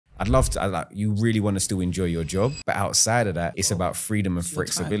I'd love to, like, you really want to still enjoy your job, but outside of that, it's about freedom and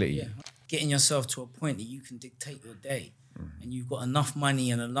flexibility. Yeah. Getting yourself to a point that you can dictate your day and you've got enough money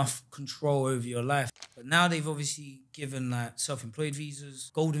and enough control over your life. But now they've obviously given like self-employed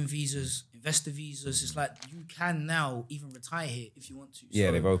visas, golden visas, investor visas. It's like you can now even retire here if you want to. Yeah,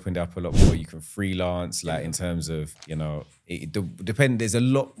 so, they've opened up a lot more. You can freelance, like in terms of, you know, there's a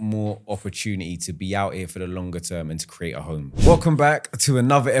lot more opportunity to be out here for the longer term and to create a home. Welcome back to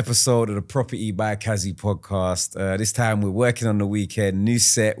another episode of the Property by Kazi podcast. This time we're working on the weekend, new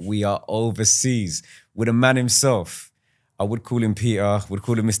set. We are overseas with a man himself. I would call him Peter, would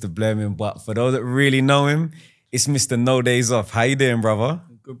call him Mr. Blenman, but for those that really know him, it's Mr. No Days Off. How you doing, brother?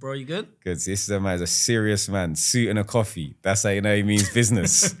 Good, bro. You good? Good. This is a man, he's a serious man. Suit and a coffee. That's how you know he means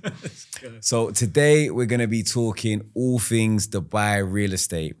business. So today we're going to be talking all things Dubai real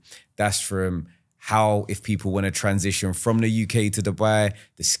estate. That's from how, if people want to transition from the UK to Dubai,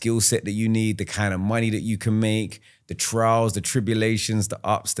 the skill set that you need, the kind of money that you can make, the trials, the tribulations, the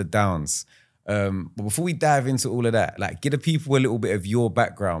ups, the downs. But before we dive into all of that, like, give the people a little bit of your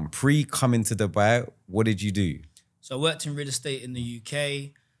background. Pre-coming to Dubai, what did you do? So I worked in real estate in the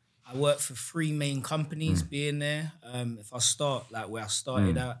UK. I worked for 3 main companies being there. If I start like where I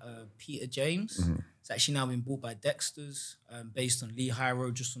started at, Peter James. It's actually now been bought by Dexter's, based on Lehigh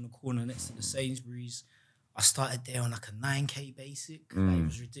Road, just on the corner next to the Sainsbury's. I started there on like a 9K basic. Like, it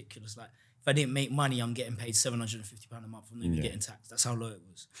was ridiculous. Like, if I didn't make money, I'm getting paid £750 a month. I'm not even getting taxed. That's how low it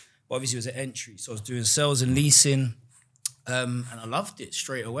was. But obviously, it was an entry. So I was doing sales and leasing, and I loved it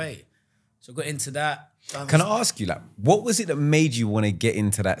straight away. So I got into that. Can I ask you, like, what was it that made you want to get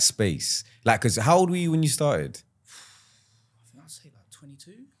into that space? Like, because how old were you when you started? I think I'd say like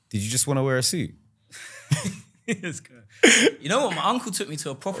 22. Did you just want to wear a suit? You know what? My uncle took me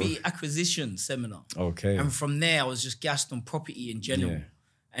to a property acquisition seminar. Okay. And from there, I was just gassed on property in general. Yeah.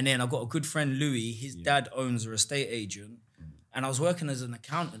 And then I got a good friend, Louis. His dad owns an estate agent. And I was working as an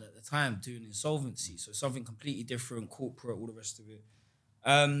accountant at the time doing insolvency. So something completely different, corporate, all the rest of it.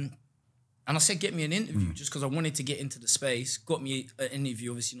 And I said, get me an interview just because I wanted to get into the space. Got me an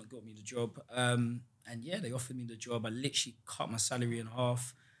interview, obviously not got me the job. And yeah, they offered me the job. I literally cut my salary in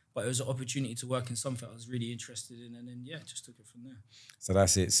half. But it was an opportunity to work in something I was really interested in. And then, yeah, just took it from there. So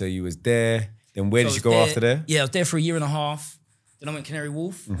that's it. So you was there. Then where did you go after there? Yeah, I was there for 1.5 years. Then I went Canary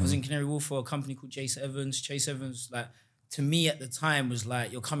Wharf. I was in Canary Wharf for a company called Chase Evans. Chase Evans, like, to me at the time was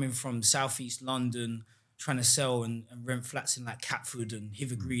like, you're coming from Southeast London, trying to sell and rent flats in like Catford and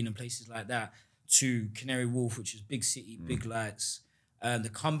Hither Green and places like that, to Canary Wharf, which is big city, big lights. The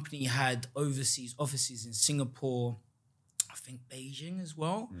company had overseas offices in Singapore, I think Beijing as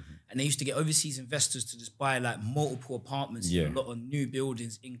well. And they used to get overseas investors to just buy like multiple apartments in a lot of new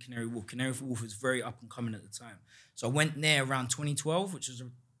buildings in Canary Wharf. Canary Wharf was very up and coming at the time. So I went there around 2012, which was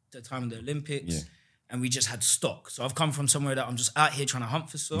the time of the Olympics. Yeah. And we just had stock. So I've come from somewhere that I'm just out here trying to hunt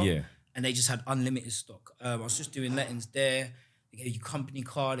for stock. Yeah. And they just had unlimited stock. I was just doing lettings there. They gave you company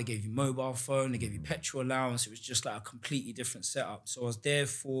car, they gave you mobile phone, they gave you petrol allowance. It was just like a completely different setup. So I was there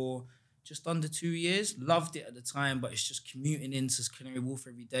for just under 2 years. Loved it at the time, but it's just commuting into Canary Wharf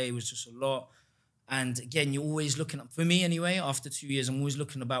every day was just a lot. And again, you're always looking up, for me anyway, after 2 years, I'm always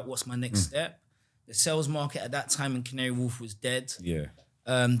looking about what's my next step. The sales market at that time in Canary Wharf was dead. Yeah.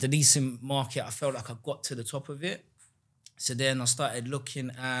 The leasing market, I felt like I got to the top of it. So then I started looking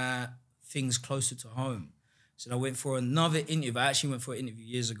at things closer to home. So I went for another interview. I actually went for an interview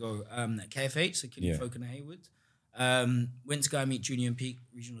years ago at KFH, so Killing Folk and Hayward. Went to go and meet Julian Peake,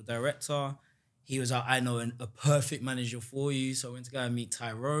 regional director. He was like, I know a perfect manager for you. So I went to go and meet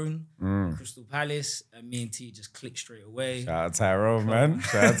Tyrone, Crystal Palace, and me and T just clicked straight away. Shout out Tyrone, man.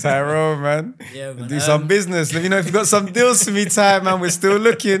 Shout out Tyrone, man. Yeah, man. Do some business. Let me know if you got some deals for me, Ty, man. We're still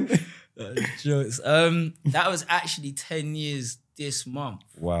looking. Jokes. That was actually 10 years this month.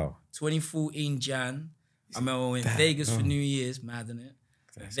 Wow. 2014 Jan. I remember I went Vegas for New Year's, mad in it.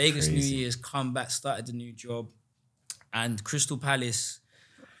 That's Vegas crazy. New Year's, come back, started the new job. And Crystal Palace,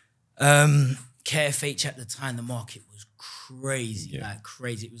 KFH at the time, the market was crazy, like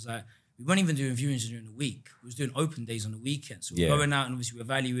crazy. It was like, we weren't even doing viewings during the week. We was doing open days on the weekend. So we're going out and obviously we're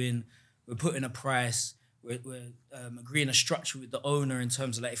valuing, we're putting a price, we're agreeing a structure with the owner in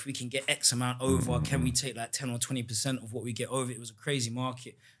terms of like, if we can get X amount over, can we take like 10 or 20% of what we get over? It was a crazy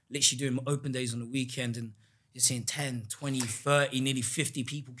market. Literally doing open days on the weekend and you're seeing 10, 20, 30, nearly 50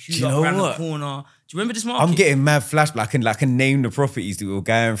 people queued up around the corner. Do you remember this market? I'm getting mad flashback. I can name the properties that we were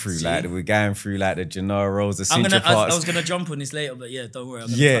going through. Like, we're going through like the Gennaros, the Sintra parts. I was going to jump on this later, but yeah, don't worry.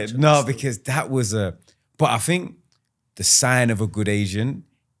 Because that was but I think the sign of a good agent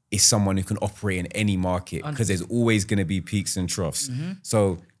is someone who can operate in any market because there's always going to be peaks and troughs.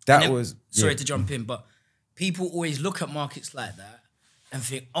 So Sorry to jump in, but people always look at markets like that and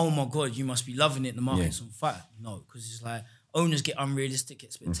think, oh my God, you must be loving it. The market's on fire. No, because it's like owners get unrealistic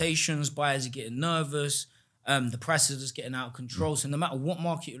expectations, buyers are getting nervous, the prices are just getting out of control. So no matter what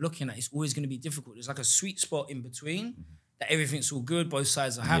market you're looking at, it's always going to be difficult. There's like a sweet spot in between that everything's all good, both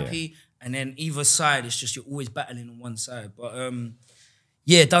sides are happy, and then either side, it's just you're always battling on one side. But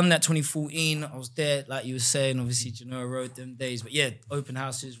yeah, done that 2014. I was there, like you were saying, obviously Genoa Road, them days. But yeah, open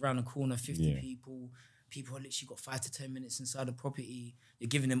houses, round the corner, 50 people. People have literally got 5 to 10 minutes inside the property. You're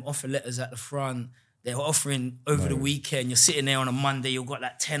giving them offer letters at the front. They're offering over the weekend. You're sitting there on a Monday, you've got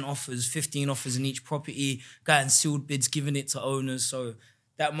like 10 offers, 15 offers in each property, getting sealed bids, giving it to owners. So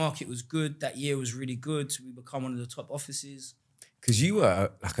that market was good. That year was really good. We become one of the top offices. Because you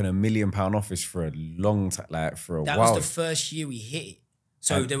were like in £1 million office for a long time, like for a while. That was the first year we hit it.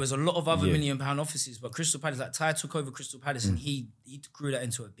 So there was a lot of other £1 million offices, but Crystal Palace, like Ty took over Crystal Palace and he grew that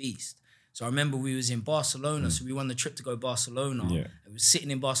into a beast. So I remember we was in Barcelona, so we won the trip to go Barcelona. Yeah. We were sitting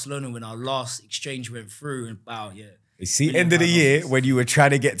in Barcelona when our last exchange went through and You see, end of the year, when you were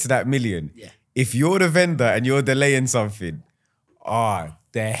trying to get to that million, if you're the vendor and you're delaying something,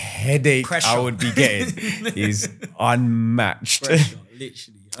 the headache Pressure. I would be getting is unmatched. Pressure,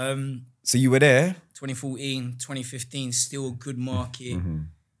 literally. So you were there? 2014, 2015, still a good market.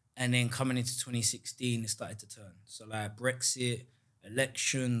 And then coming into 2016, it started to turn. So like Brexit,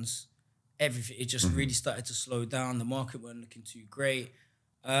 elections, everything, it just really started to slow down. The market wasn't looking too great.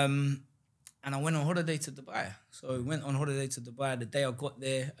 And I went on holiday to Dubai. So I went on holiday to Dubai. The day I got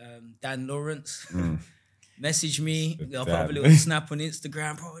there, Dan Lawrence messaged me. I put up a little snap on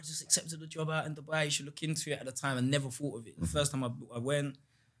Instagram. Bro, I just accepted a job out in Dubai. You should look into it. At the time, I never thought of it. The first time I went,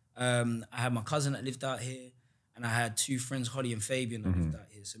 I had my cousin that lived out here, and I had 2 friends, Holly and Fabian, that lived out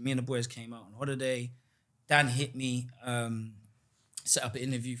here. So me and the boys came out on holiday. Dan hit me, set up an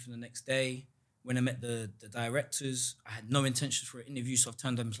interview for the next day. When I met the directors, I had no intentions for an interview, so I've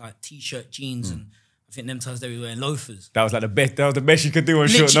turned them like t-shirt, jeans, and I think them times they were wearing loafers. That was like the best. That was the best you could do on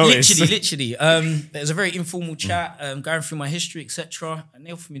short notice. Literally. It was a very informal chat, going through my history, etc. And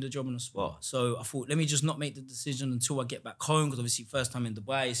they offered me the job on the spot. So I thought, let me just not make the decision until I get back home, because obviously first time in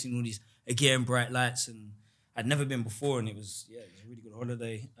Dubai, seeing all these again bright lights, and I'd never been before, and it was a really good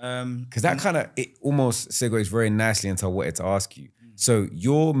holiday. Because that kind of it almost segues very nicely into what I wanted to ask you. So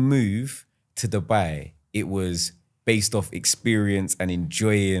your move to Dubai, it was based off experience and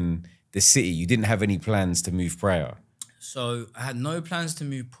enjoying the city. You didn't have any plans to move prior. So I had no plans to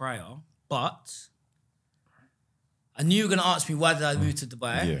move prior, but I knew you were going to ask me, why did I move to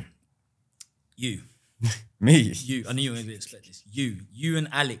Dubai? Yeah. You. Me? You. I knew you were going to expect this. You and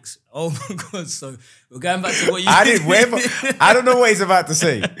Alex. Oh my God. So we're going back to what you I don't know what he's about to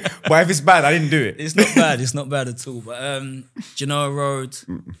say, but if it's bad, I didn't do it. It's not bad. It's not bad at all. But Genoa Road,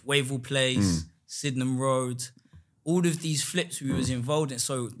 Wavell Place, Sydenham Road, all of these flips we was involved in.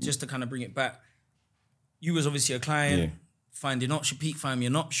 So just to kind of bring it back, you was obviously a client, finding option, Pete found me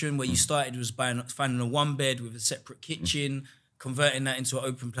an option. Where you started was finding a 1-bed with a separate kitchen, converting that into an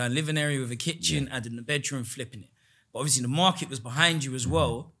open plan living area with a kitchen, adding the bedroom, flipping it. But obviously the market was behind you as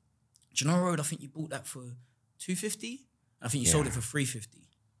well. Genoa Road, I think you bought that for $250. I think you sold it for $350.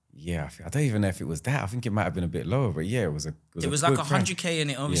 Yeah, I don't even know if it was that. I think it might have been a bit lower, but yeah, it was like 100K in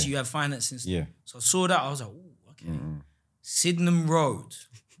it. Obviously you have financing. Yeah. So I saw that, I was like, oh, okay. Sydenham Road.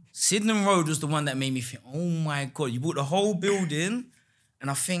 Sydenham Road was the one that made me think, oh my God, you bought the whole building,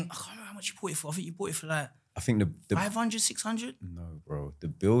 and I think, I can't remember how much you bought it for. I think you bought it for like, I think the 500, 600? No, bro. The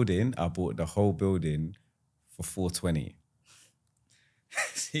building, I bought the whole building for 420.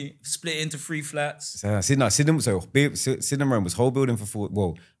 See, split it into 3 flats. Sydenham Road was whole building for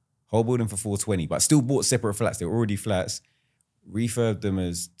whole building for 420, but still bought separate flats. They were already flats. Refurbed them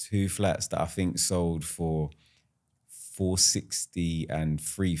as 2 flats that I think sold for 460 and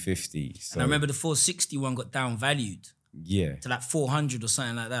 350. So, and I remember the 460 one got down valued. Yeah. To like 400 or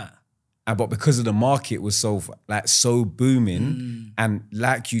something like that. But because of the market was so booming, and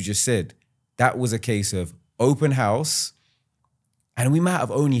like you just said, that was a case of open house, and we might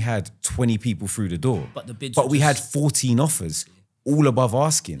have only had 20 people through the door. But we had 14 offers, all above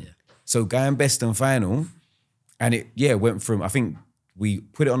asking. Yeah. So going best and final, and it went from, I think we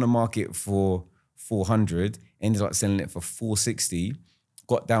put it on the market for 400, ended up selling it for 460,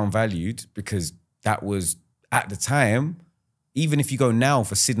 got down valued because that was at the time. Even if you go now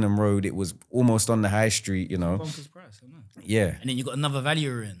for Sydenham Road, it was almost on the high street, you know. Bonkers price, I know. Yeah. And then you got another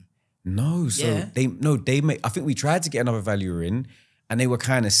valuer in. No, so they made, I think we tried to get another valuer in, and they were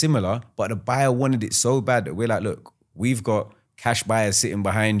kind of similar, but the buyer wanted it so bad that we're like, look, we've got cash buyers sitting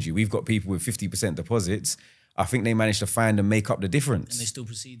behind you. We've got people with 50% deposits. I think they managed to find and make up the difference. And they still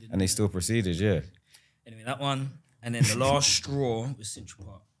proceeded. And they still proceeded, yeah. Anyway, that one. And then the last straw was Central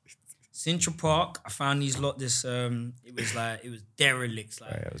Park. Central Park, I found it was derelict.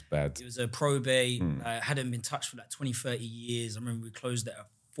 Like, yeah, it was bad. It was a probate. Like, hadn't been touched for like 20, 30 years. I remember we closed it at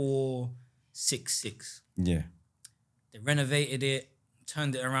 466. Yeah. They renovated it,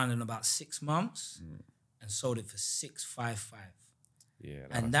 turned it around in about 6 months and sold it for 655. Yeah.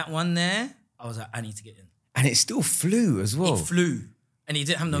 And that one there, I was like, I need to get in. And it still flew as well. It flew. And it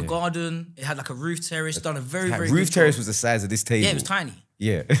didn't have no garden. It had like a roof terrace, done a very good roof terrace job. was the size of this table. Yeah, it was tiny.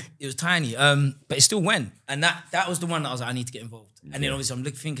 Yeah. It was tiny. But it still went. And that was the one that I was like, I need to get involved. And then obviously I'm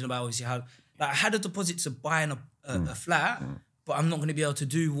thinking about obviously how, like, I had a deposit to buy a flat, but I'm not going to be able to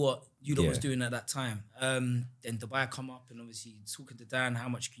do what you lot was doing at that time. Then Dubai come up and obviously talking to Dan, how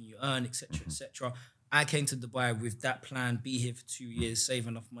much can you earn, etc., etc. I came to Dubai with that plan, be here for 2 years, save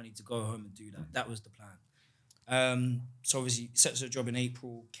enough money to go home and do that. That was the plan. So obviously set to a job in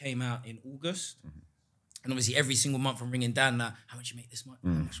April, came out in August. And obviously every single month I'm ringing Dan, like, how much you make this month? How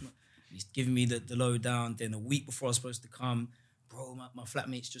much money? He's giving me the lowdown. Then a week before I was supposed to come, bro, my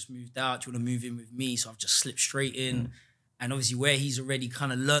flatmate's just moved out. Do you want to move in with me? So I've just slipped straight in. And obviously where he's already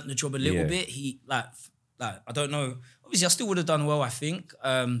kind of learnt the job a little bit, he like I don't know. Obviously I still would have done well, I think.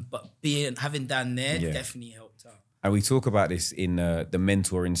 But having Dan there definitely helped out. And we talk about this in the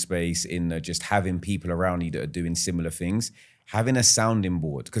mentoring space, in just having people around you that are doing similar things, having a sounding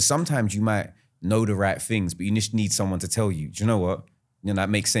board. Because sometimes you might know the right things, but you just need someone to tell you, do you know what? You know,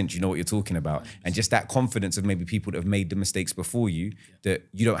 that makes sense. You know what you're talking about. 100%. And just that confidence of maybe people that have made the mistakes before you, that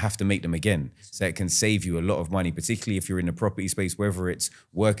you don't have to make them again. So it can save you a lot of money, particularly if you're in the property space, whether it's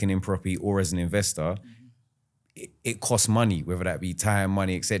working in property or as an investor. It costs money, whether that be time,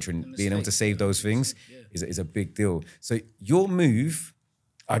 money, etc. And being able to save those things is a big deal. So your move,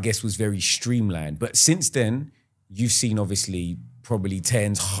 I guess, was very streamlined. But since then, you've seen obviously probably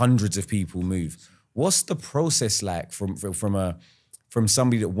tens, hundreds of people move. What's the process like from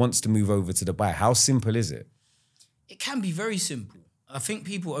somebody that wants to move over to Dubai? How simple is it? It can be very simple. I think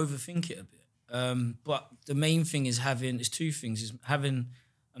people overthink it a bit. But the main thing is two things, is having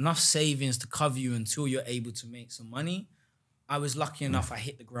enough savings to cover you until you're able to make some money. I was lucky enough, I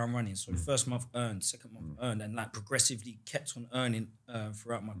hit the ground running. So the first month earned, second month earned, and like progressively kept on earning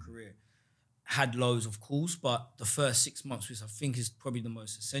throughout my career. Had lows, of course, but the first 6 months, which I think is probably the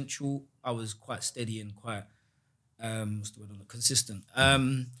most essential, I was quite steady and quite, consistent.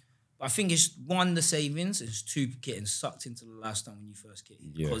 But I think it's one, the savings, it's two, getting sucked into the lifestyle when you first get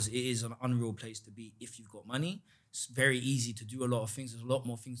here. Because it is an unreal place to be if you've got money. It's very easy to do a lot of things. There's a lot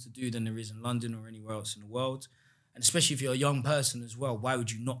more things to do than there is in London or anywhere else in the world. And especially if you're a young person as well, why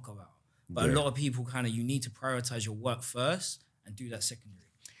would you not go out? But a lot of people you need to prioritize your work first and do that secondary.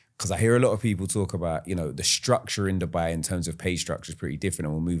 Because I hear a lot of people talk about, you know, the structure in Dubai in terms of pay structure is pretty different,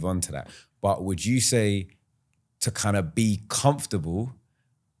 and we'll move on to that. But would you say to kind of be comfortable,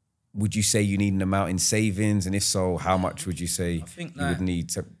 would you say you need an amount in savings? And if so, how much would you say you would need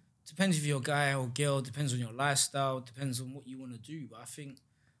to? Depends if you're a guy or girl, depends on your lifestyle, depends on what you want to do. But I think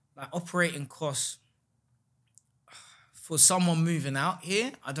like operating costs, for someone moving out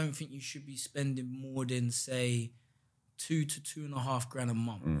here, I don't think you should be spending more than, say, 2 to 2.5 grand a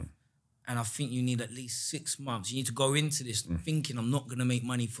month. And I think you need at least 6 months. You need to go into this thinking I'm not going to make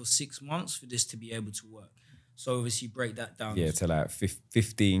money for 6 months for this to be able to work. So obviously break that down. Yeah, to like 15K.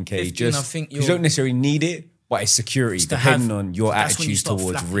 15, just, I think you don't necessarily need it, but it's security, depending on your attitudes towards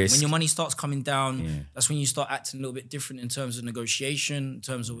flapping. risk. When your money starts coming down, that's when you start acting a little bit different in terms of negotiation, in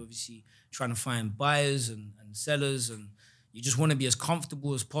terms of obviously trying to find buyers and sellers, and you just want to be as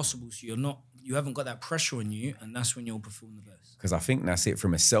comfortable as possible so you haven't got that pressure on you, and that's when you'll perform the best. Because I think that's it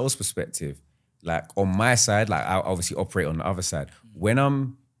from a sales perspective. Like on my side, like I obviously operate on the other side. When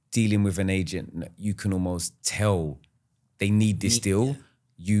I'm dealing with an agent, you can almost tell they need this deal.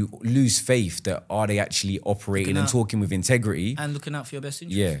 You lose faith that are they actually operating and talking with integrity and looking out for your best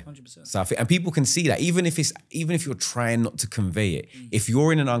interest. Yeah, 100%. So I think, and people can see that even if you're trying not to convey it, if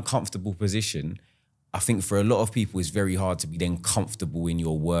you're in an uncomfortable position, I think for a lot of people it's very hard to be then comfortable in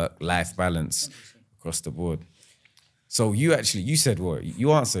your work-life balance 100%. Across the board. So you said what?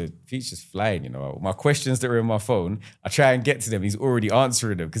 You answered, Future's flying, you know. My questions that are in my phone, I try and get to them. He's already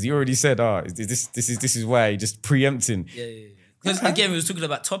answering them because he already said, this is why, just preempting. Yeah. Because again, we was talking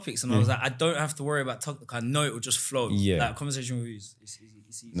about topics and I was like, I don't have to worry about topic. I know it will just flow. Yeah. Like conversation with you is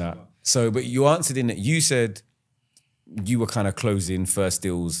easy. Nah. So, but you answered in that you said you were kind of closing first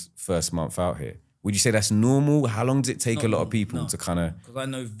deals first month out here. Would you say that's normal? How long does it take a lot of people to kind of... Because I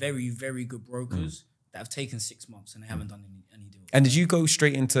know very, very good brokers that have taken 6 months and they haven't done any deals. And did you go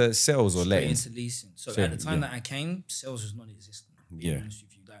straight into sales or letting? Straight into leasing. So at the time that I came, sales was non-existent. Yeah. Honest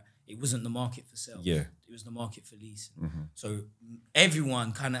with you, like, it wasn't the market for sales. Yeah. It was the market for leasing. So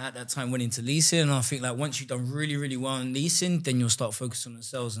everyone kind of at that time went into leasing. And I think like once you've done really, really well in leasing, then you'll start focusing on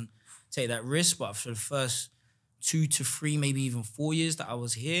sales and take that risk. But for the first 2 to 3, maybe even 4 years that I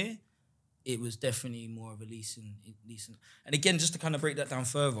was here, it was definitely more of a leasing. And again, just to kind of break that down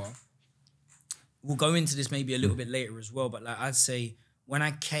further, we'll go into this maybe a little bit later as well, but like I'd say when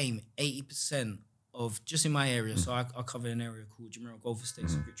I came, 80% of, just in my area, so I cover an area called Jumeirah Golf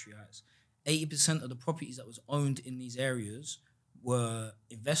Estates and Victory Heights, 80% of the properties that was owned in these areas were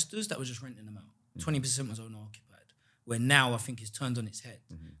investors that were just renting them out. 20% was owner occupied, where now I think it's turned on its head.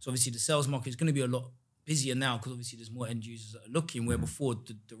 So obviously the sales market is going to be a lot busier now because obviously there's more end users that are looking, where before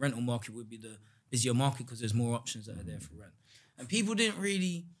the rental market would be the busier market because there's more options that are there for rent. And people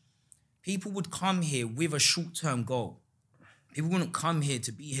would come here with a short-term goal. People wouldn't come here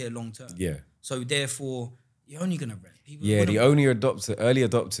to be here long-term. Yeah. So therefore, you're only gonna rent. The early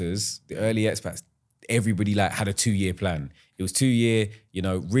adopters, the early expats, everybody like had a 2-year plan. It was 2-year,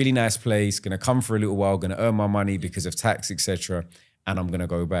 really nice place, gonna come for a little while, gonna earn my money because of tax, etc. And I'm gonna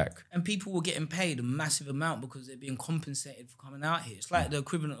go back. And people were getting paid a massive amount because they're being compensated for coming out here. It's like the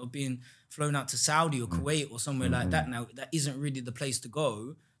equivalent of being flown out to Saudi or Kuwait or somewhere like that now. That isn't really the place to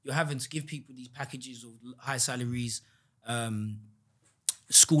go. You're having to give people these packages of high salaries,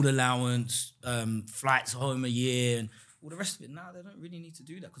 school allowance, flights home a year, and all the rest of it. Now they don't really need to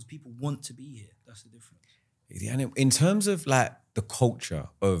do that because people want to be here. That's the difference. And in terms of like the culture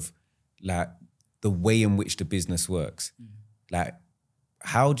of like the way in which the business works, like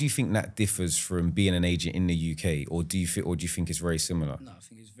how do you think that differs from being an agent in the UK, or do you think it's very similar? No, I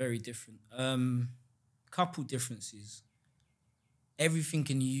think it's very different. Couple differences. Everything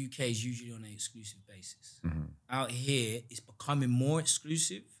in the UK is usually on an exclusive basis. Out here, it's becoming more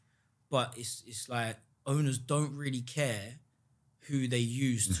exclusive, but it's like owners don't really care who they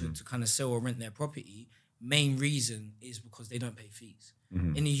use to kind of sell or rent their property. Main reason is because they don't pay fees.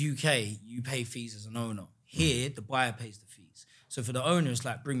 In the UK, you pay fees as an owner. Here, the buyer pays the fees. So for the owner, it's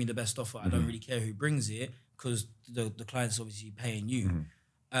like, bring me the best offer. I don't really care who brings it because the client's obviously paying you.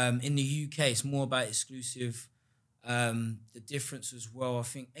 In the UK, it's more about exclusive. The difference as well, I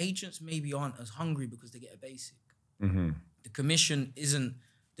think agents maybe aren't as hungry because they get a basic. The commission isn't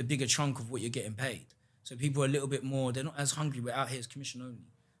the bigger chunk of what you're getting paid. So people are a little bit more, they're not as hungry, but out here it's commission only.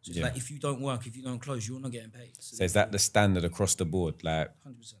 So it's like, if you don't work, if you don't close, you're not getting paid. So is that the standard across the board? Like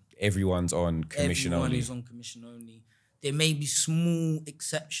 100%. Everyone's on commission only? Everyone is on commission only. There may be small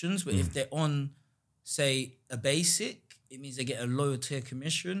exceptions, but if they're on, say, a basic, it means they get a lower tier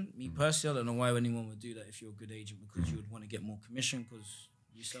commission. Me personally, I don't know why anyone would do that if you're a good agent, because you would want to get more commission because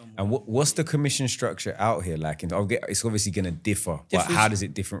you sell more. And what's the commission structure out here like? And it's obviously going to differ, but how does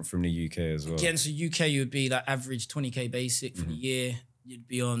it differ from the UK as well? Again, so UK, you would be like average 20K basic for the year. You'd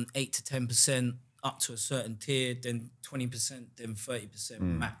be on 8 to 10% up to a certain tier, then 20%, then 30%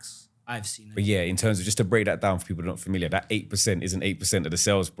 max. I've seen it. But yeah, in terms of, just to break that down for people not familiar, that 8% isn't 8% of the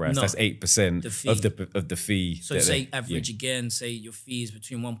sales price. No, that's 8% of the fee. So say average again, say your fee is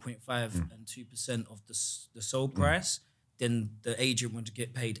between 1.5 and 2% of the sold price, then the agent would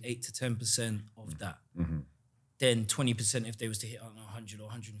get paid 8 to 10% of that. Then 20% if they was to hit 100 or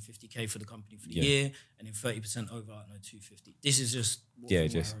 150K for the company for the year, and then 30% over 250. This is just what I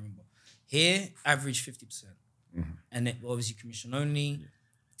remember. Here, average 50%, and then obviously commission only.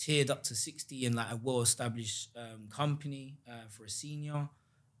 Tiered up to 60 in like a well-established company for a senior.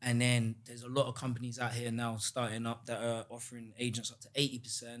 And then there's a lot of companies out here now starting up that are offering agents up to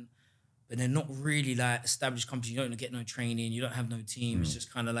 80%, but they're not really like established companies. You don't get no training, you don't have no team. It's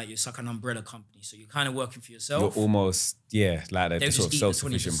just kind of like it's like an umbrella company. So you're kind of working for yourself. You're almost, like they'll sort just of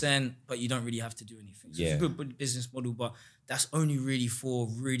self-sufficient. 20%, but you don't really have to do anything. So it's a good business model, but that's only really for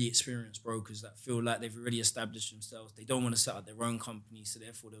really experienced brokers that feel like they've already established themselves. They don't want to set up their own company, so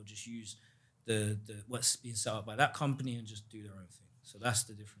therefore they'll just use the what's being set up by that company and just do their own thing. So that's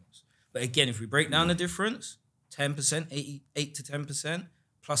the difference. But again, if we break down the difference, 10%, 8 to 10%,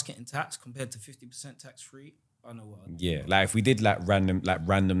 plus getting taxed compared to 50% tax-free, I know what I'd do. Like if we did like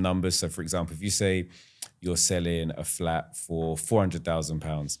random numbers, so for example, if you say you're selling a flat for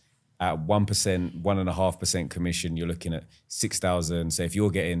 £400,000, at 1%, 1.5% commission, you're looking at 6,000. So if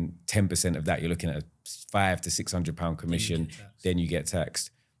you're getting 10% of that, you're looking at a £500 to £600 commission. Then you get taxed.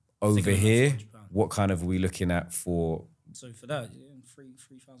 Over here, what kind of are we looking at for? So for that,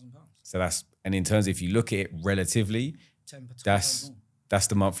 £3,000. So that's, and in terms of, if you look at it relatively, that's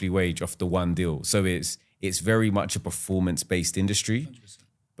the monthly wage off the one deal. So it's very much a performance-based industry, 100%.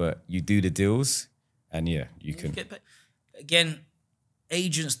 but you do the deals, And yeah, you You can. get paid. Again,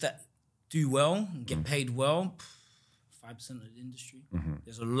 agents that do well and get paid well, 5% of the industry.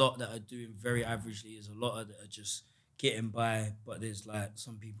 There's a lot that are doing very averagely. There's a lot that are just getting by, but there's like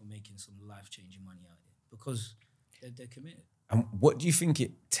some people making some life-changing money out here because they're committed. And what do you think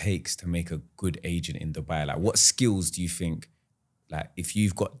it takes to make a good agent in Dubai? Like, what skills do you think, like, if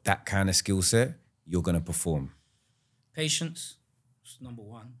you've got that kind of skill set, you're gonna perform? Patience, it's number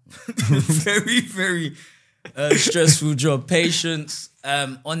one. Very, very stressful job. Patience,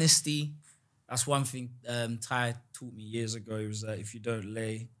 honesty. That's one thing Ty taught me years ago. It was that if you don't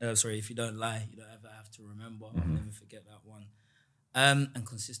lie, you don't ever have to remember. I'll never forget that one. And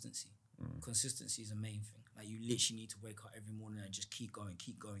consistency. Consistency is a main thing. Like, you literally need to wake up every morning and just keep going.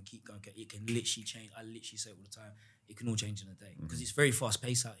 It can literally change. I literally say it all the time. It can all change in a day because it's very fast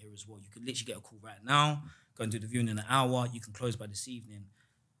paced out here as well. You could literally get a call right now, go and do the viewing in an hour. You can close by this evening,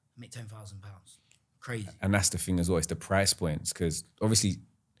 make £10,000. Crazy. And that's the thing as well. It's the price points, because obviously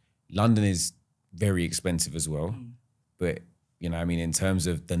London is very expensive as well. But, you know what I mean, in terms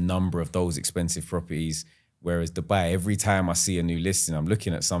of the number of those expensive properties, whereas Dubai, every time I see a new listing, I'm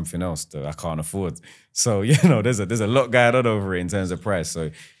looking at something else that I can't afford. So, you know, there's a lot going on over it in terms of price.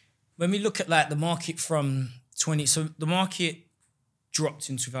 So when we look at like the market from so the market dropped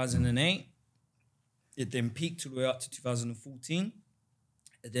in 2008. It then peaked all the way up to 2014.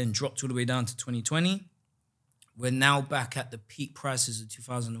 It then dropped all the way down to 2020. We're now back at the peak prices of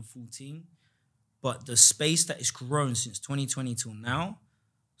 2014. But the space that has grown since 2020 till now,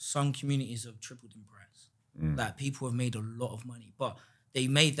 some communities have tripled in price. Like, people have made a lot of money, but they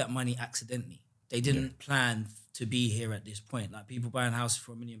made that money accidentally. They didn't plan to be here at this point. Like, people buying houses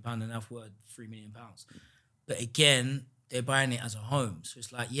for £1 million and now worth £3 million. But again, they're buying it as a home. So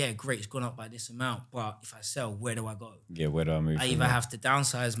it's like, yeah, great, it's gone up by this amount, but if I sell, where do I go? yeah, where do I move? I either have to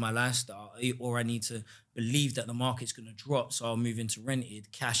downsize my lifestyle, or I need to believe that the market's going to drop, so I'll move into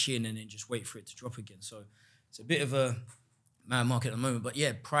rented, cash in, and then just wait for it to drop again. So it's a bit of a mad market at the moment. But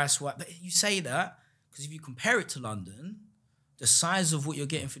yeah, price-wise, but you say that because if you compare it to London, the size of what you're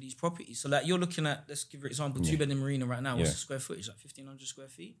getting for these properties. So like, you're looking at, let's give an example, 2-bedroom marina right now. What's the square footage? Like 1,500 square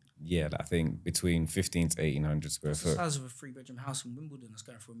feet? Yeah, I think between 15 to 1,800 square foot. It's the size of a 3-bedroom house in Wimbledon that's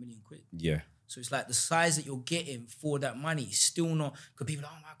going for £1 million. Yeah. So it's like the size that you're getting for that money is still not, because people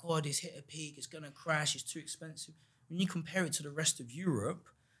are like, oh my God, it's hit a peak, it's going to crash, it's too expensive. When you compare it to the rest of Europe,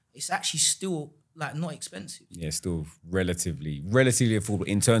 it's actually still like not expensive. Yeah, still relatively affordable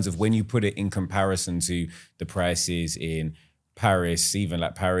in terms of when you put it in comparison to the prices in Paris, even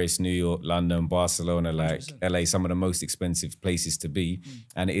like Paris, New York, London, Barcelona, like 100%. LA, some of the most expensive places to be.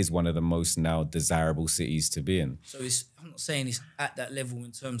 And it is one of the most now desirable cities to be in. So I'm not saying it's at that level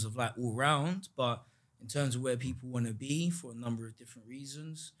in terms of like all round, but in terms of where people want to be for a number of different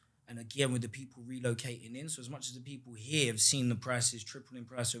reasons. And again, with the people relocating in. So as much as the people here have seen the prices triple in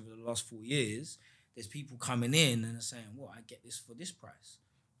price over the last 4 years, there's people coming in and are saying, well, I get this for this price.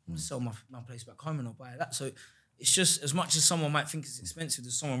 I'll sell my place back home and I'll buy that. So it's just, as much as someone might think it's expensive,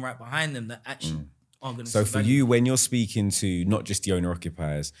 there's someone right behind them that actually are going to. So for you, when you're speaking to not just the owner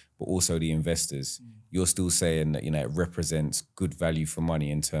occupiers, but also the investors, you're still saying that, you know, it represents good value for money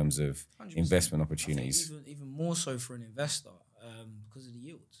in terms of 100%. Investment opportunities. Even more so for an investor because of the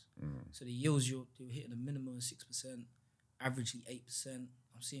yields. So the yields, you're hitting a minimum of 6%, averagely 8%.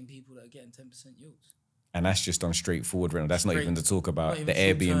 I'm seeing people that are getting 10% yields. And that's just on straightforward rental. That's not even to talk about the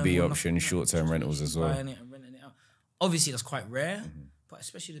Airbnb option, short-term rentals as well. Buying it and renting it out. Obviously, that's quite rare, but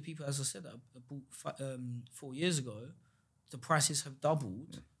especially the people, as I said, that I bought 4 years ago, the prices have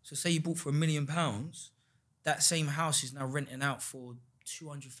doubled. So say you bought for £1 million, that same house is now renting out for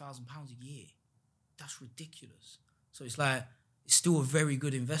 £200,000 a year. That's ridiculous. So it's like, it's still a very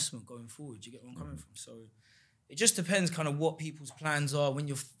good investment going forward. You get where I'm coming from? So it just depends kind of what people's plans are when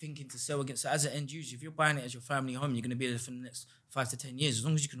you're thinking to sell against. So as an end user, if you're buying it as your family home, you're going to be there for the next 5 to 10 years. As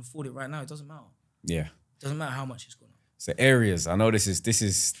long as you can afford it right now, it doesn't matter. Yeah. It doesn't matter how much it's going to. So areas, I know this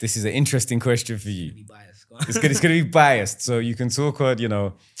is an interesting question for you. It's going to be biased. It's going to be biased. So you can talk about, you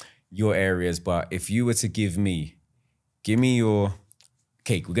know, your areas, but if you were to give me your,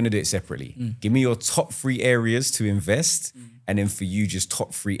 okay, we're going to do it separately. Give me your top 3 areas to invest, and then for you, just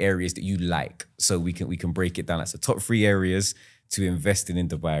top 3 areas that you like. So we can break it down. That's the top 3 areas to invest in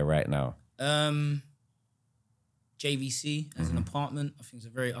Dubai right now. JVC as an apartment, I think it's a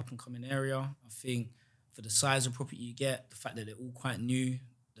very up and coming area. I think for the size of property you get, the fact that they're all quite new,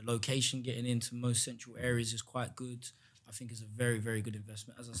 the location getting into most central areas is quite good. I think it's a very, very good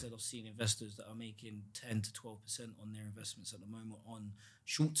investment. As I said, I've seen investors that are making 10 to 12% on their investments at the moment on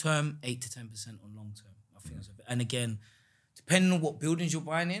short term, 8 to 10% on long term. I think and again, depending on what buildings you're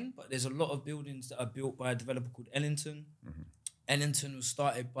buying in, but there's a lot of buildings that are built by a developer called Ellington. Ellington was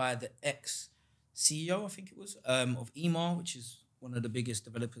started by the ex-CEO, I think it was, of Emaar, which is one of the biggest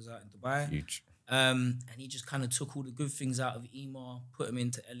developers out in Dubai. Huge. And he just kind of took all the good things out of Emaar, put them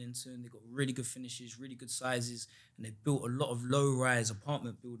into Ellington. They got really good finishes, really good sizes, and they built a lot of low-rise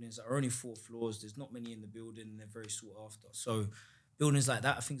apartment buildings that are only 4 floors. There's not many in the building, and they're very sought after. So buildings like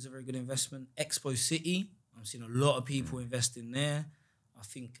that, I think, is a very good investment. Expo City, I'm seeing a lot of people invest in there. I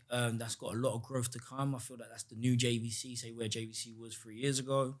think that's got a lot of growth to come. I feel like that's the new JVC, say where JVC was 3 years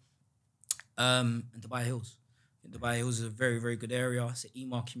ago. And Dubai Hills. I think Dubai Hills is a very, very good area. It's an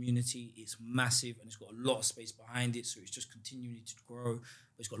Emaar community. It's massive and it's got a lot of space behind it. So it's just continuing to grow.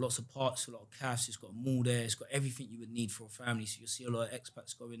 But it's got lots of parks, a lot of cafes. It's got a mall there. It's got everything you would need for a family. So you'll see a lot of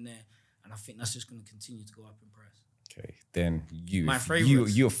expats go in there. And I think that's just going to continue to go up in price. Okay, then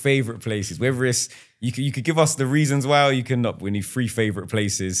your favorite places. Whether it's you could give us the reasons why, or you can not. We need 3 favorite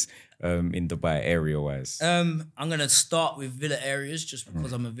places in Dubai area wise. I'm gonna start with villa areas just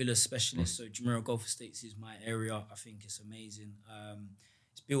because I'm a villa specialist. So Jumeirah Golf Estates is my area. I think it's amazing.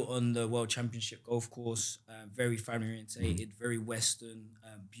 It's built on the World Championship golf course. Very family orientated, very Western.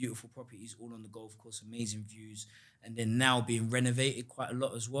 Beautiful properties all on the golf course. Amazing views. And then now being renovated quite a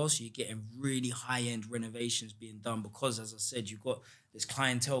lot as well. So you're getting really high-end renovations being done because, as I said, you've got this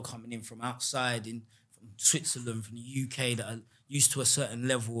clientele coming in from outside, from Switzerland, from the UK, that are used to a certain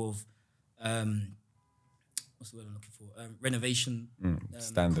level of, what's the word I'm looking for? Renovation.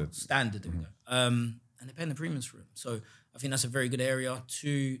 Standard. There we go. And they're paying the premiums for it. So I think that's a very good area.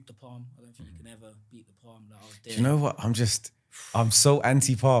 To the Palm. I don't think you can ever beat the Palm. Like I was there. Do you know what? I'm so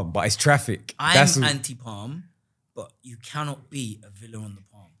anti-Palm, but it's traffic. I'm anti-Palm. But you cannot beat a villa on the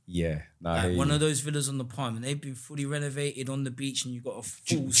Palm. Yeah. Like one of those villas on the Palm, and they've been fully renovated on the beach, and you've got a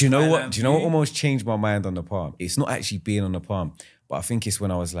full Do you know what? Do you know what almost changed my mind on the Palm? It's not actually being on the Palm, but I think it's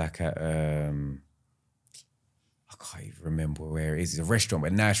when I was like at I can't even remember where it is. It's a restaurant,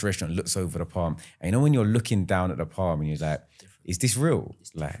 but a nice restaurant, looks over the Palm. And you know when you're looking down at the Palm and you're like, is this real?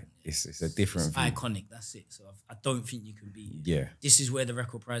 It's a different view. Iconic, that's it. So I don't think you can beat it. Yeah. This is where the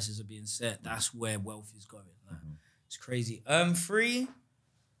record prices are being set. That's where wealth is going. Like, it's crazy. 3,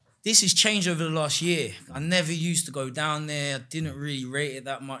 this has changed over the last year. I never used to go down there. I didn't really rate it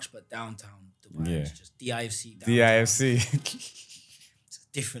that much, but downtown Dubai is just DIFC. Downtown. DIFC. It's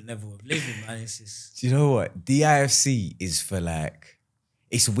a different level of living, man. It's just... Do you know what? DIFC is for like,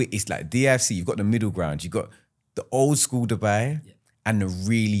 it's like DIFC, you've got the middle ground. You've got the old school Dubai and the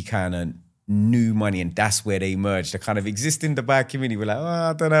really kind of new money, and that's where they merge. The kind of existing Dubai community, we're like, oh,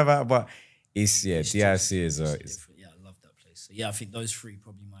 I don't know about, but it's DIFC is yeah, I love that place. So yeah, I think those 3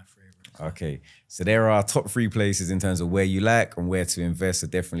 probably my favorites. Okay, so there are top 3 places in terms of where you like and where to invest. So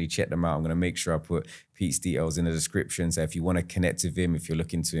definitely check them out. I'm gonna make sure I put Pete's details in the description. So if you want to connect with him, if you're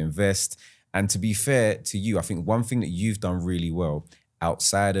looking to invest, and to be fair to you, I think one thing that you've done really well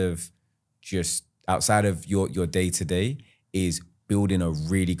outside of your day-to-day is building a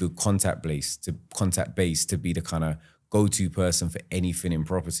really good contact base to be the kind of go-to person for anything in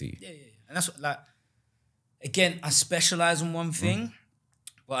property. Yeah. And that's what, like, again, I specialize on one thing,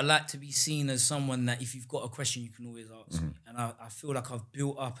 but I like to be seen as someone that if you've got a question, you can always ask me. And I feel like I've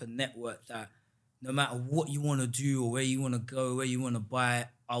built up a network that no matter what you want to do or where you want to go, where you want to buy,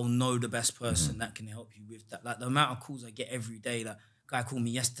 I'll know the best person that can help you with that. Like the amount of calls I get every day, like, guy called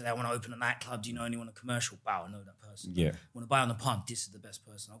me yesterday, I want to open a nightclub. Do you know anyone a commercial? Bow, I know that person. Yeah. Want to buy on the Palm? This is the best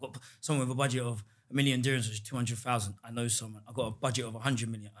person. I've got someone with a budget of $1 million dirhams, which is 200,000. I know someone. I've got a budget of 100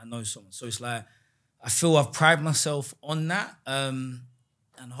 million. I know someone. So it's like, I feel I've prided myself on that.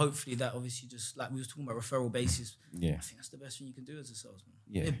 And hopefully that obviously just like we was talking about referral basis. Yeah. I think that's the best thing you can do as a salesman.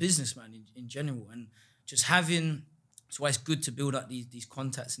 Yeah. A businessman in general. And just having, that's why it's good to build up these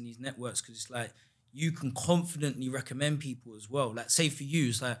contacts and these networks, because it's like, you can confidently recommend people as well. Like, say for you,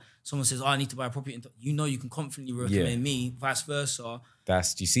 it's like someone says, oh, I need to buy a property. You know you can confidently recommend me, vice versa. Do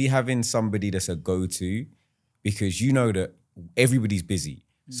you see having somebody that's a go-to? Because you know that everybody's busy.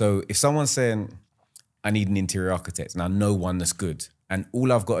 So if someone's saying, I need an interior architect, and I know one that's good, and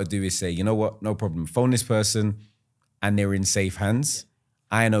all I've got to do is say, you know what, no problem, phone this person, and they're in safe hands.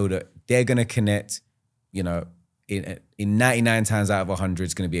 I know that they're going to connect, you know, in 99 times out of 100,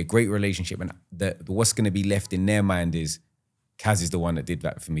 it's going to be a great relationship. And what's going to be left in their mind is, Kaz is the one that did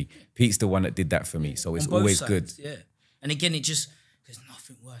that for me. Pete's the one that did that for me. So it's always sides, good. Yeah. And again, there's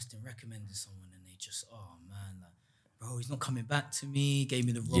nothing worse than recommending someone and they just, oh man, like, bro, he's not coming back to me. He gave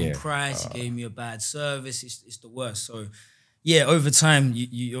me the wrong price. He gave me a bad service. It's the worst. So yeah, over time,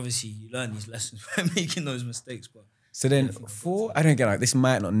 you obviously you learn these lessons by making those mistakes. But so then I don't get like, this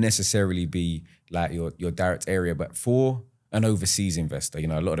might not necessarily be like your direct area, but for an overseas investor, you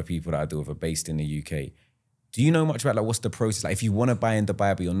know, a lot of the people that I deal with are based in the UK. Do you know much about like what's the process? Like if you want to buy in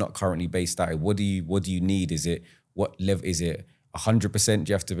Dubai, but you're not currently based out, what do you need? Is it what level? Is it 100%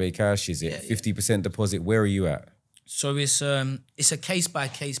 you have to pay cash? Is it 50% deposit? Where are you at? So it's a case by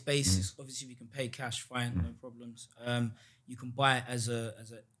case basis. Obviously, if you can pay cash, fine, no problems. You can buy it as a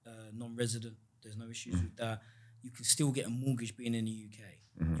non-resident. There's no issues with that. You can still get a mortgage being in the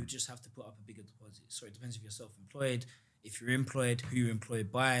UK. You just have to put up a bigger deposit. So it depends if you're self-employed, if you're employed, who you're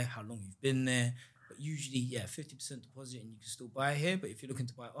employed by, how long you've been there. But usually, 50% deposit and you can still buy it here. But if you're looking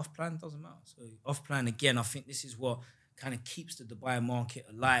to buy off plan, it doesn't matter. So off plan, again, I think this is what kind of keeps the Dubai market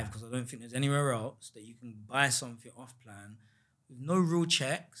alive, because I don't think there's anywhere else that you can buy something off plan with no real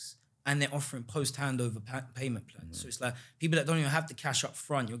checks and they're offering post handover payment plans. So it's like people that don't even have the cash up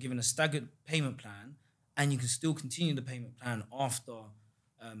front, you're given a staggered payment plan and you can still continue the payment plan after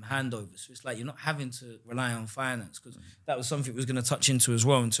handover. So it's like you're not having to rely on finance, because that was something we was going to touch into as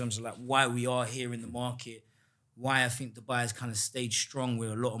well in terms of like why we are here in the market, why I think Dubai has kind of stayed strong where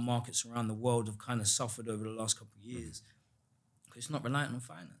a lot of markets around the world have kind of suffered over the last couple of years. Because it's not reliant on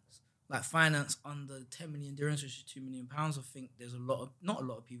finance. Like finance under 10 million dirhams, which is £2 million, I think there's not a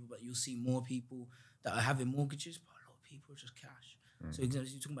lot of people, but you'll see more people that are having mortgages, but a lot of people are just cash. So you're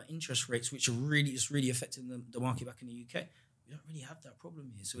talking about interest rates, which are really affecting the market back in the UK. We don't really have that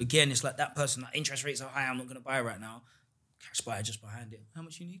problem here. So again, it's like that person, like interest rates are high, I'm not going to buy right now. Cash buyer just behind it. How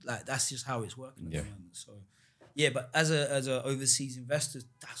much you need? Like that's just how it's working at the moment. So yeah, but as a overseas investor,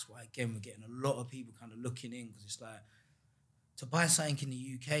 that's why again we're getting a lot of people kind of looking in, because it's like to buy something in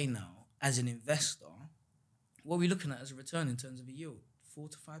the UK now as an investor, what are we looking at as a return in terms of a yield? 4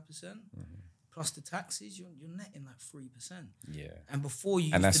 to 5%. Plus the taxes, you're netting like 3%. Yeah. And before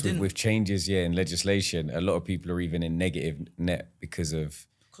you, and that's with changes, in legislation, a lot of people are even in negative net because of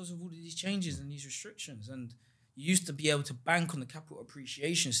all of these changes and these restrictions. And you used to be able to bank on the capital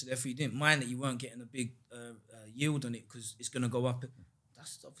appreciation, so therefore you didn't mind that you weren't getting a big yield on it because it's going to go up.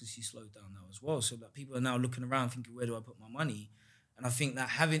 That's obviously slowed down now as well. So that people are now looking around thinking, where do I put my money? And I think that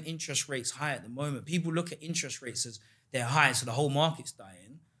having interest rates high at the moment, people look at interest rates as they're high, so the whole market's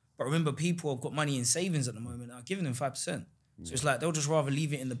dying. But remember, people have got money in savings at the moment and are giving them 5%. So it's like they'll just rather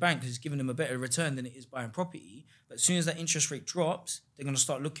leave it in the bank because it's giving them a better return than it is buying property. But as soon as that interest rate drops, they're going to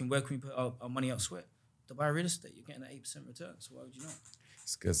start looking, where can we put our money elsewhere? To buy real estate, you're getting an 8% return. So why would you not?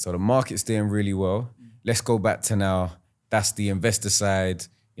 It's good. So the market's doing really well. Let's go back to now. That's the investor side,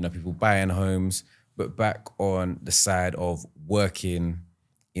 you know, people buying homes, but back on the side of working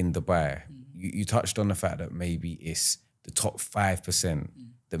in Dubai. You touched on the fact that maybe it's the top 5%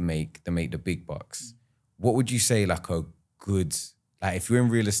 that make the big bucks. What would you say like a good, like if you're in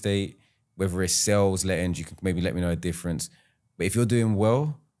real estate, whether it's sales, lettings, you can maybe let me know the difference. But if you're doing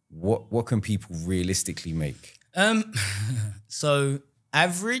well, what can people realistically make? So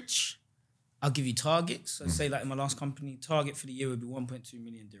average, I'll give you targets. So say like in my last company, target for the year would be 1.2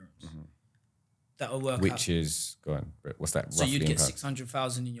 million dirhams. That'll work out. Which is, go on, what's that So roughly you'd get in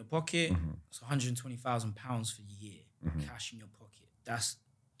 600,000 in your pocket. So 120,000 pounds for the year, cash in your pocket. That's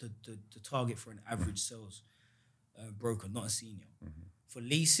the target for an average sales broker, not a senior. For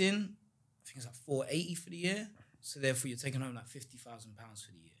leasing, I think it's like 480 for the year. So therefore you're taking home like 50,000 pounds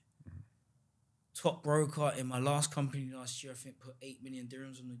for the year. Top broker in my last company last year, I think put 8 million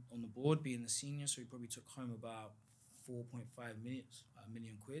dirhams on the board, being the senior. So he probably took home about 4.5 million, about £1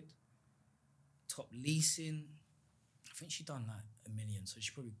 million. Top leasing, I think she done like £1 million. So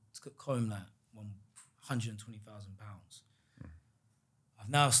she probably took home like 120,000 pounds. I've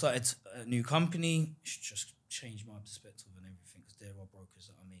now started a new company. It's just changed my perspective and everything, because there are brokers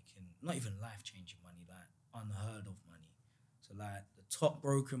that are making not even life-changing money, like unheard of money. So like the top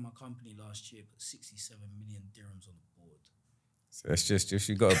broker in my company last year put 67 million dirhams on the board. So it's just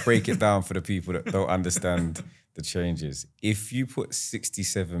you got to break it down for the people that don't understand the changes. If you put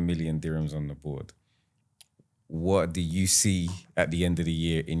 67 million dirhams on the board, what do you see at the end of the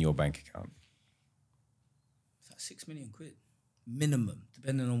year in your bank account? It's like 6 million quid. Minimum,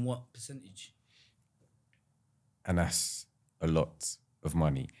 depending on what percentage. And that's a lot of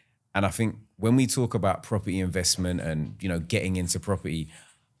money. And I think when we talk about property investment and, you know, getting into property,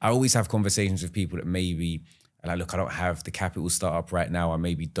 I always have conversations with people that maybe, and like, look, I don't have the capital start up right now. I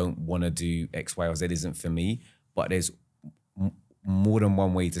maybe don't want to do X, Y, or Z isn't for me. But there's more than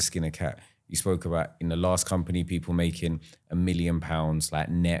one way to skin a cat. You spoke about in the last company, people making £1 million like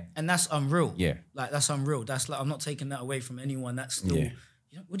net. And that's unreal. Yeah. Like that's unreal. That's like, I'm not taking that away from anyone. That's still, you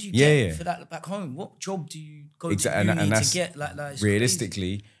know, what do you get for that back home? What job do you go to uni to get? Like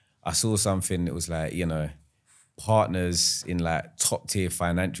realistically, crazy. I saw something that was like, you know, partners in like top tier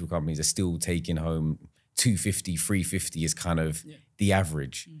financial companies are still taking home 250, 350 is kind of the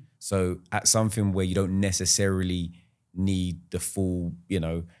average. So at something where you don't necessarily need the full, you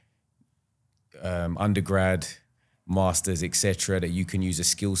know, undergrad, masters, etc., that you can use a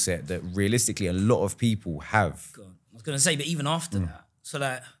skill set that realistically a lot of people have. God, I was going to say, but even after that, so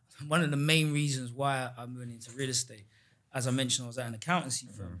like one of the main reasons why I went into real estate, as I mentioned, I was at an accountancy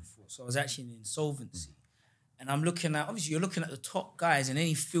firm before, so I was actually in insolvency. And I'm looking at, obviously you're looking at the top guys in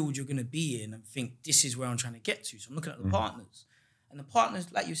any field you're going to be in and think, this is where I'm trying to get to. So I'm looking at the partners. And the partners,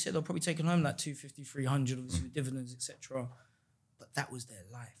 like you said, they're probably taking home like 250, 300, obviously with dividends, etc. But that was their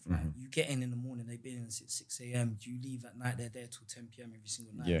life. Like you get in the morning, they've been in at 6 a.m. You leave at night, they're there till 10 p.m. every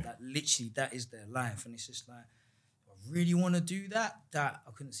single night. Yeah. Like literally, that is their life. And it's just like, I really want to do that. That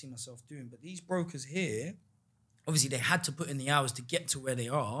I couldn't see myself doing. But these brokers here, obviously they had to put in the hours to get to where they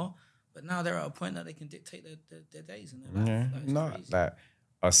are. But now they're at a point that they can dictate their days and their life. Like, No, crazy. like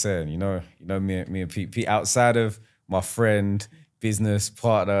I was saying, you know, me and Pete, outside of my friend, business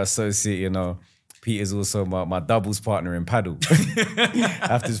partner, associate, you know, Pete is also my doubles partner in paddle. I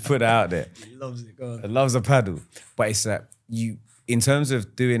have to just put it out there. He loves it, God. He loves a paddle. But it's that in terms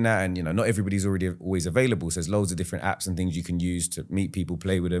of doing that, and you know, not everybody's always available. So there's loads of different apps and things you can use to meet people,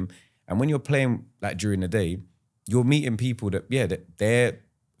 play with them. And when you're playing like during the day, you're meeting people that they're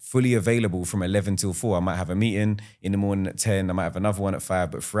fully available from 11 till 4. I might have a meeting in the morning at 10. I might have another one at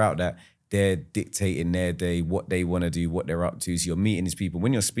 5. But throughout that, they're dictating their day, what they want to do, what they're up to. So you're meeting these people.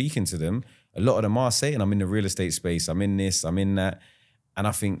 When you're speaking to them, a lot of them are saying, I'm in the real estate space. I'm in this, I'm in that. And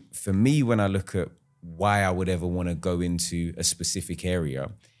I think for me, when I look at why I would ever want to go into a specific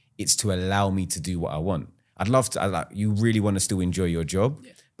area, it's to allow me to do what I want. I'd love to, you really want to still enjoy your job.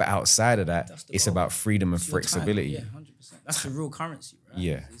 Yeah. But outside of that, it's goal. About freedom and flexibility. Time. Yeah, 100%. That's the real currency, right?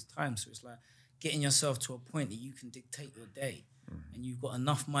 Yeah. It's time. So it's like getting yourself to a point that you can dictate your day and you've got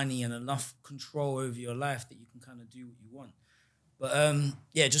enough money and enough control over your life that you can kind of do what you want. But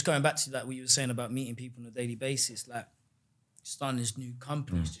yeah, just going back to like what you were saying about meeting people on a daily basis, like starting this new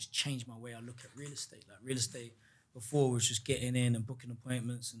company has just changed my way I look at real estate. Like real estate before was just getting in and booking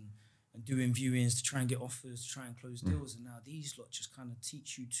appointments and doing viewings to try and get offers, to try and close deals. And now these lot just kind of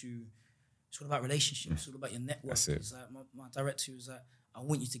teach you to, it's all about relationships, it's all about your network. It's like my director was like, I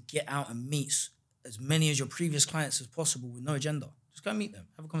want you to get out and meet as many of your previous clients as possible with no agenda. Just go and meet them,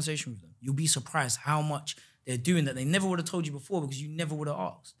 have a conversation with them. You'll be surprised how much they're doing that they never would have told you before because you never would have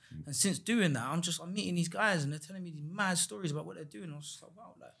asked. And since doing that, I'm meeting these guys and they're telling me these mad stories about what they're doing. I was just like,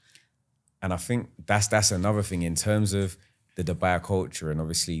 wow. Like. And I think that's another thing in terms of the Dubai culture. And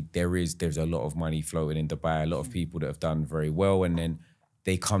obviously there's a lot of money floating in Dubai, a lot of people that have done very well. And then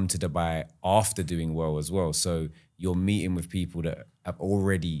they come to Dubai after doing well as well. So you're meeting with people that are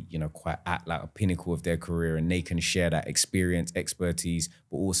already, you know, quite at like a pinnacle of their career and they can share that experience, expertise,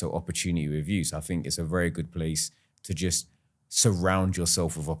 but also opportunity with you. So I think it's a very good place to just surround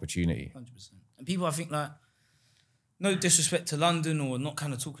yourself with opportunity. 100%. And people, I think, like, no disrespect to London or not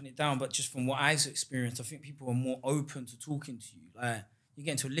kind of talking it down, but just from what I've experienced, I think people are more open to talking to you. Like, you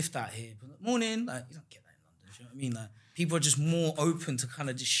get into a lift out here, but like, morning, like, you don't get that in London, you know what I mean? Like, people are just more open to kind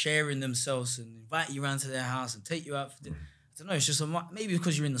of just sharing themselves and invite you around to their house and take you out for dinner. I don't know, it's just maybe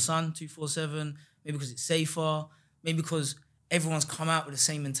because you're in the sun 247, maybe because it's safer, maybe because everyone's come out with the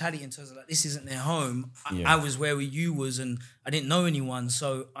same mentality in terms of like, this isn't their home. I was where you was and I didn't know anyone,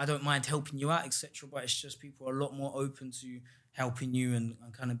 so I don't mind helping you out, etc. But it's just people are a lot more open to helping you and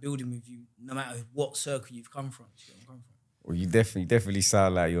kind of building with you, no matter what circle you've come from. Well, you definitely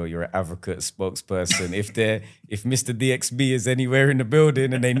sound like you're an advocate spokesperson. if Mr. DXB is anywhere in the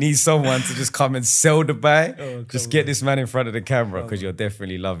building and they need someone to just come and sell Dubai, just get this man in front of the camera because you're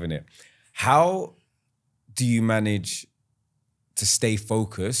definitely loving it. How do you manage to stay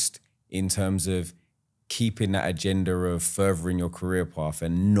focused in terms of keeping that agenda of furthering your career path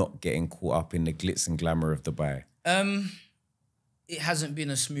and not getting caught up in the glitz and glamour of Dubai? It hasn't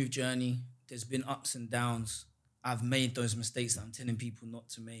been a smooth journey. There's been ups and downs. I've made those mistakes that I'm telling people not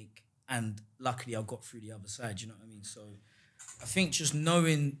to make. And luckily I got through the other side, you know what I mean? So I think just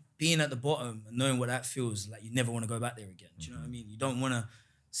being at the bottom and knowing what that feels, like you never want to go back there again. Do you know what I mean? You don't want to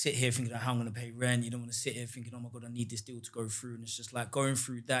sit here thinking about how I'm going to pay rent. You don't want to sit here thinking, oh my God, I need this deal to go through. And it's just like going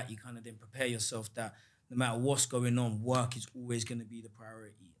through that, you kind of then prepare yourself that no matter what's going on, work is always going to be the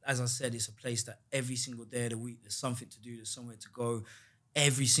priority. As I said, it's a place that every single day of the week, there's something to do, there's somewhere to go.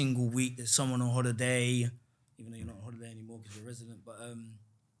 Every single week, there's someone on holiday, even though you're not on holiday anymore because you're a resident, but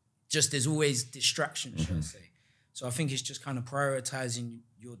just there's always distractions, should I say. So I think it's just kind of prioritizing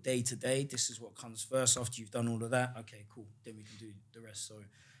your day-to-day. This is what comes first. After you've done all of that, okay, cool, then we can do the rest. So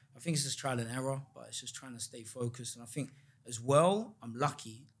I think it's just trial and error, but it's just trying to stay focused. And I think as well, I'm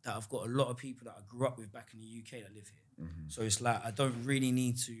lucky. that I've got a lot of people that I grew up with back in the UK that live here. So it's like I don't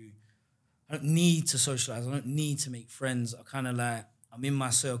need to socialize. I don't need to make friends. I kind of like, I'm in my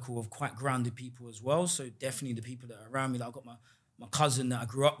circle of quite grounded people as well. So definitely the people that are around me, like I've got my cousin that I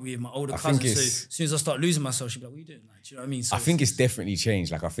grew up with, my older cousin. So as soon as I start losing myself, she'll be like, what are you doing? Like, do you know what I mean? So I think it's definitely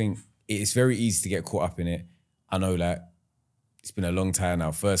changed. Like, I think it's very easy to get caught up in it. I know, like, it's been a long time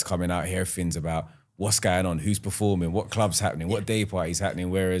now. First coming out here, things about what's going on, who's performing, what club's happening, what day party's happening.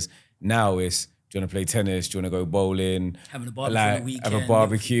 Whereas now it's, do you want to play tennis? Do you want to go bowling? Having a barbecue on the weekend. Have a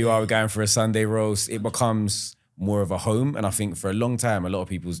barbecue. Are we going for a Sunday roast? It becomes more of a home. And I think for a long time, a lot of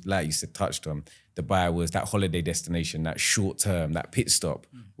people, like you said, touched on, Dubai was that holiday destination, that short term, that pit stop.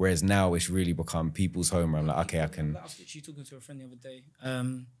 Whereas now it's really become people's home. I'm like, okay, I can. I was literally talking to a friend the other day.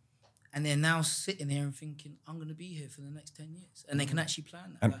 And they're now sitting here and thinking, I'm going to be here for the next 10 years. And they can actually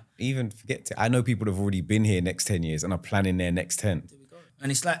plan that. And even I know people that have already been here next 10 years and are planning their next 10. There we go.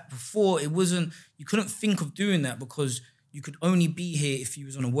 And it's like before, it wasn't, you couldn't think of doing that because you could only be here if you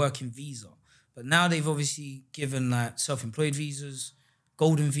was on a working visa. But now they've obviously given like self-employed visas,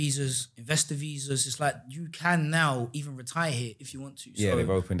 golden visas, investor visas. It's like you can now even retire here if you want to. Yeah, so they've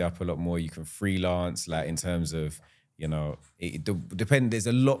opened up a lot more. You can freelance, like in terms of, you know, there's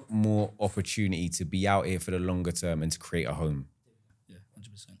a lot more opportunity to be out here for the longer term and to create a home. Yeah,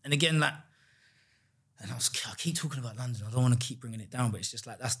 100%. And again, like, and I keep talking about London. I don't want to keep bringing it down, but it's just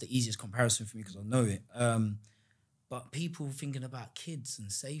like, that's the easiest comparison for me because I know it. But people thinking about kids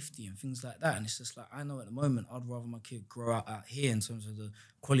and safety and things like that. And it's just like, I know at the moment, I'd rather my kid grow up out here in terms of the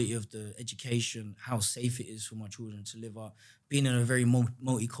quality of the education, how safe it is for my children to live out. Being in a very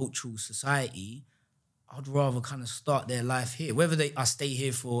multicultural society, I'd rather kind of start their life here. Whether I stay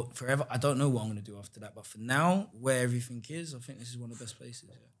here for forever, I don't know what I'm going to do after that. But for now, where everything is, I think this is one of the best places.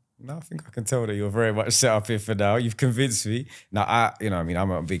 Yeah. No, I think I can tell that you're very much set up here for now. You've convinced me. Now, I'm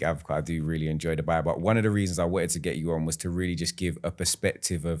a big advocate. I do really enjoy Dubai. But one of the reasons I wanted to get you on was to really just give a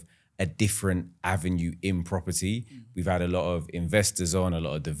perspective of a different avenue in property. We've had a lot of investors on, a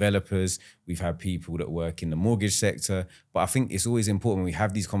lot of developers. We've had people that work in the mortgage sector. But I think it's always important when we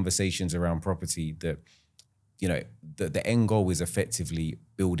have these conversations around property that, you know, the end goal is effectively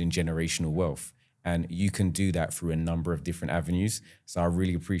building generational wealth. And you can do that through a number of different avenues. So I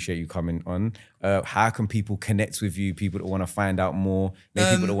really appreciate you coming on. How can people connect with you? People that want to find out more,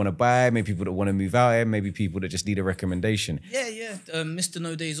 maybe people that want to buy, maybe people that want to move out here, maybe people that just need a recommendation. Yeah. Mr.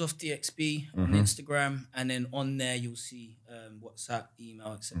 No Days Off DXB on Instagram. And then on there, you'll see WhatsApp,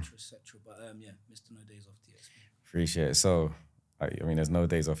 email, etc., etc. But yeah, Mr. No Days Off DXB. Appreciate it. So, I mean, there's no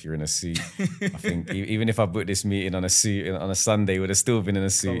days off. You're in a suit. I think even if I booked this meeting on a suit on a Sunday, would have still been in a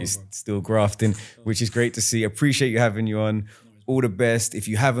suit. It's still grafting, which is great to see. Appreciate you having you on. All the best. If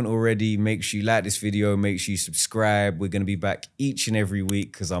you haven't already, make sure you like this video. Make sure you subscribe. We're going to be back each and every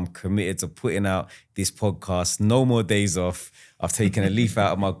week because I'm committed to putting out this podcast. No more days off. I've taken a leaf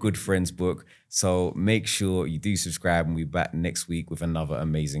out of my good friend's book. So make sure you do subscribe and we'll be back next week with another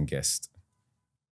amazing guest.